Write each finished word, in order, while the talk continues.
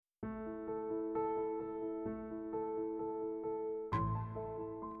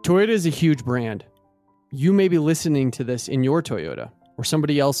Toyota is a huge brand. You may be listening to this in your Toyota or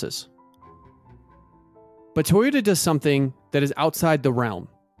somebody else's. But Toyota does something that is outside the realm.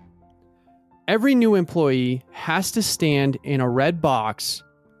 Every new employee has to stand in a red box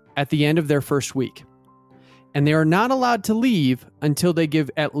at the end of their first week. And they are not allowed to leave until they give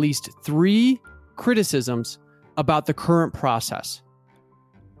at least 3 criticisms about the current process.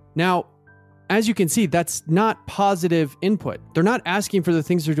 Now, as you can see, that's not positive input. They're not asking for the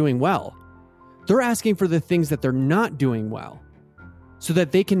things they're doing well. They're asking for the things that they're not doing well so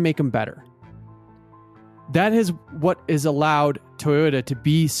that they can make them better. That is what has allowed Toyota to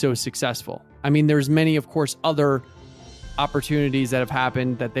be so successful. I mean, there's many, of course, other opportunities that have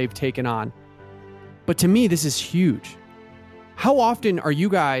happened that they've taken on. But to me, this is huge. How often are you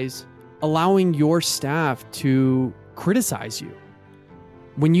guys allowing your staff to criticize you?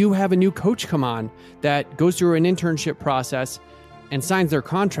 When you have a new coach come on that goes through an internship process and signs their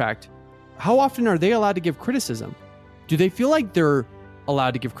contract, how often are they allowed to give criticism? Do they feel like they're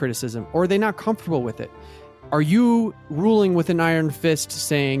allowed to give criticism, or are they not comfortable with it? Are you ruling with an iron fist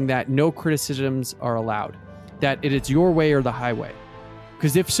saying that no criticisms are allowed, that it is your way or the highway?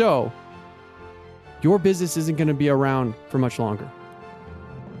 Because if so, your business isn't going to be around for much longer.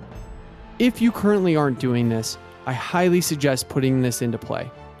 If you currently aren't doing this, I highly suggest putting this into play.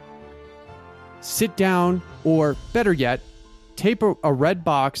 Sit down, or better yet, tape a red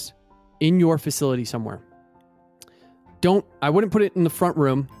box in your facility somewhere. I wouldn't put it in the front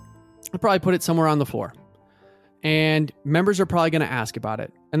room. I'd probably put it somewhere on the floor. And members are probably going to ask about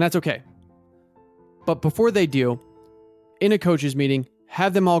it, and that's okay. But before they do, in a coaches meeting,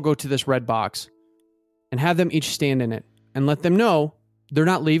 have them all go to this red box and have them each stand in it and let them know they're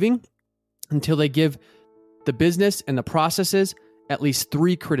not leaving until they give the business and the processes at least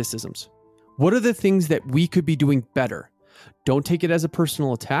 3 criticisms. What are the things that we could be doing better? Don't take it as a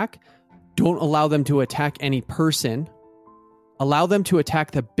personal attack. Don't allow them to attack any person. Allow them to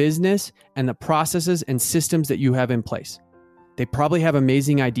attack the business and the processes and systems that you have in place. They probably have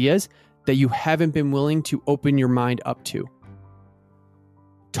amazing ideas that you haven't been willing to open your mind up to.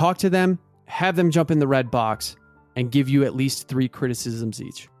 Talk to them, have them jump in the red box, and give you at least 3 criticisms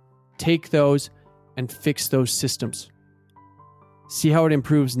each. Take those and fix those systems. See how it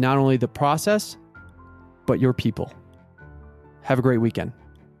improves not only the process, but your people. Have a great weekend.